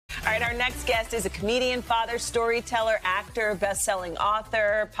All right, our next guest is a comedian, father, storyteller, actor, best-selling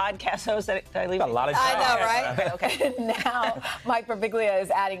author, podcast host. Did I leave? A lot of I know, right? Okay. Now, Mike Birbiglia is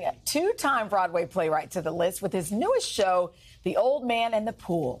adding a two-time Broadway playwright to the list with his newest show, The Old Man and the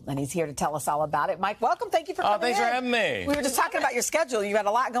Pool. And he's here to tell us all about it. Mike, welcome. Thank you for coming thanks in. for having me. We were just talking about your schedule. You had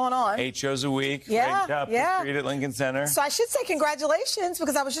a lot going on. 8 shows a week. Yeah, Right up the yeah. street at Lincoln Center. So I should say congratulations,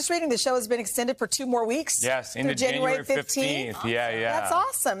 because I was just reading the show has been extended for 2 more weeks. Yes, through into January 15th. 15th. Yeah. That's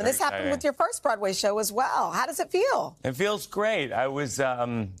awesome. And Very this happened exciting. with your first Broadway show as well. How does it feel? It feels great. I was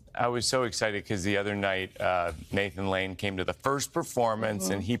so excited because the other night Nathan Lane came to the first performance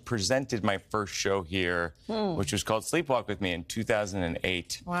and he presented my first show here, which was called Sleepwalk with Me in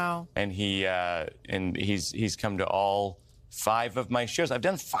 2008. Wow. And he's come to all 5 of my shows. I've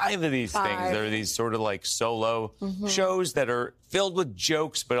done 5 of these things. They're these sort of like solo shows that are filled with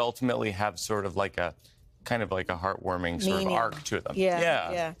jokes, but ultimately have sort of like a kind of like a heartwarming sort of arc to them.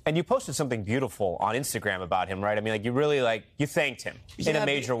 Yeah. And you posted something beautiful on Instagram about him, right? I mean, like, you really, you thanked him in a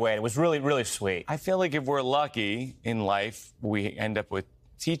major way. It was really, really sweet. I feel like if we're lucky in life, we end up with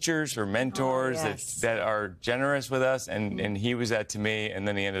teachers or mentors that are generous with us, and he was that to me, and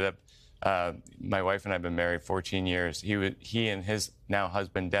then he ended up, my wife and I have been married 14 years. He and his now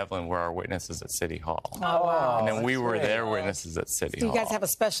husband, Devlin, were our witnesses at City Hall. Oh, wow. And then we were their witnesses at City Hall. You guys have a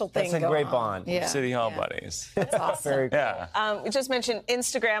special thing That's a great bond. Yeah. City Hall buddies. That's awesome. Very cool. Yeah. We just mentioned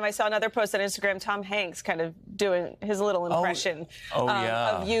Instagram. I saw another post on Instagram, Tom Hanks kind of doing his little impression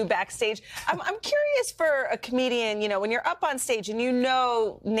of you backstage. I'm curious for a comedian, you know, when you're up on stage and you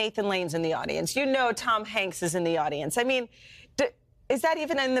know Nathan Lane's in the audience, you know Tom Hanks is in the audience. I mean, is that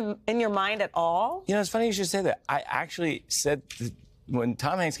even in your mind at all? You know, it's funny you should say that. I actually said when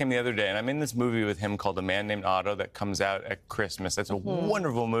Tom Hanks came the other day, and I'm in this movie with him called A Man Named Otto that comes out at Christmas. That's a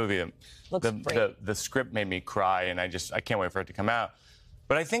wonderful movie. Looks great. The script made me cry, and I can't wait for it to come out.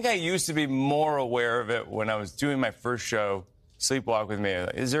 But I think I used to be more aware of it when I was doing my first show, Sleepwalk with Me.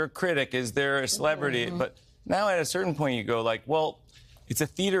 Is there a critic? Is there a celebrity? But now at a certain point you go like, well, it's a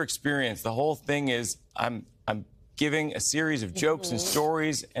theater experience. The whole thing is I'm giving a series of jokes and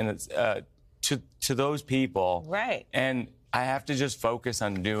stories and it's, to those people. Right. And I have to just focus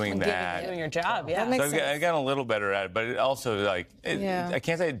on doing that. Doing your job, yeah. That makes So I got a little better at it, but it also, like, I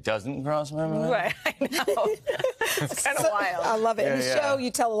can't say it doesn't cross my mind. Right, I know. It's kind of wild. I love it. In the show,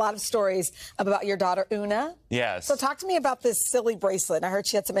 you tell a lot of stories about your daughter, Una. Yes. So talk to me about this silly bracelet. I heard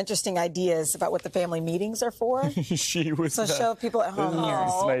she had some interesting ideas about what the family meetings are for. She was. So show people at home here.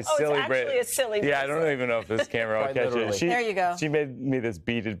 It's my silly it's actually a silly Yeah, I bracelet. don't even know if this camera will catch it. There you go. She made me this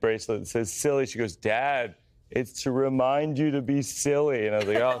beaded bracelet that says silly. She goes, Dad, it's to remind you to be silly. And I was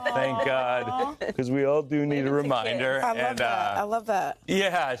like, oh, thank God, because we all do need a reminder. I love that. I love that.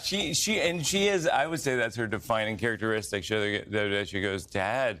 Yeah, she is, I would say that's her defining characteristic. The other day she goes,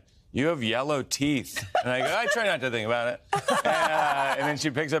 Dad, you have yellow teeth. And I go, I try not to think about it. And then she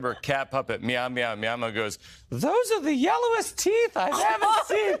picks up her cat puppet, Meow, Meow, Meow, goes, those are the yellowest teeth I haven't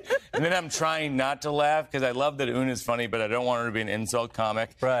seen. And then I'm trying not to laugh because I love that Una's funny, but I don't want her to be an insult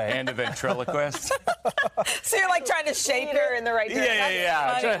comic and a ventriloquist. So you're like trying to shape her in the right direction.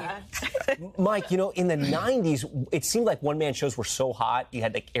 Yeah. Mike, you know, in the 90s, it seemed like one-man shows were so hot. You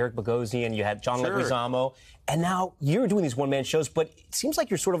had like Eric Bogosian, you had John Leguizamo, and now you're doing these one-man shows, but it seems like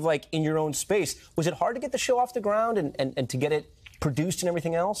you're sort of like in your own space. Was it hard to get the show off the ground and to get it produced and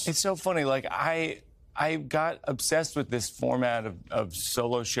everything else? It's so funny. Like, I got obsessed with this format of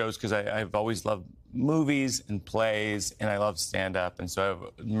solo shows because I've always loved movies and plays, and I love stand-up, and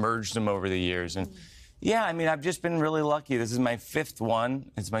so I've merged them over the years. And yeah, I mean, I've just been really lucky. This is my 5th one.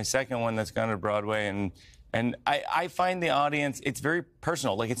 It's my 2nd one that's gone to Broadway, and I find the audience, it's very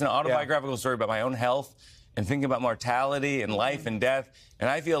personal. Like, it's an autobiographical story about my own health and thinking about mortality and life and death. And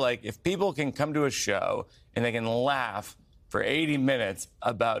I feel like if people can come to a show and they can laugh for 80 minutes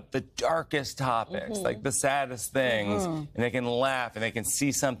about the darkest topics, like the saddest things, and they can laugh and they can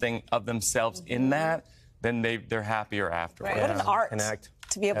see something of themselves in that, then they're happier afterwards. What an art Connect.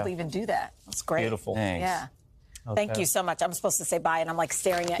 to be able to even do that. That's great. Beautiful. Thanks. Yeah. Thank you so much. I'm supposed to say bye, and I'm like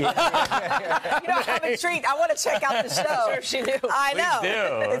staring at you. You know, I'm intrigued. I want to check out the show. I'm sure she knew. I know.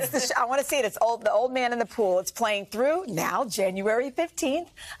 Please do. It's I want to see it. It's The Old Man in the Pool. It's playing through now, January 15th,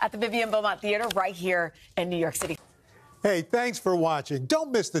 at the Vivian Beaumont Theater right here in New York City. Hey, thanks for watching.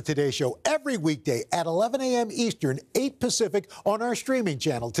 Don't miss the Today Show every weekday at 11 a.m. Eastern, 8 Pacific on our streaming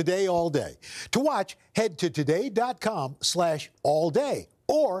channel, Today All Day. To watch, head to today.com/allday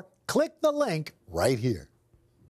or click the link right here.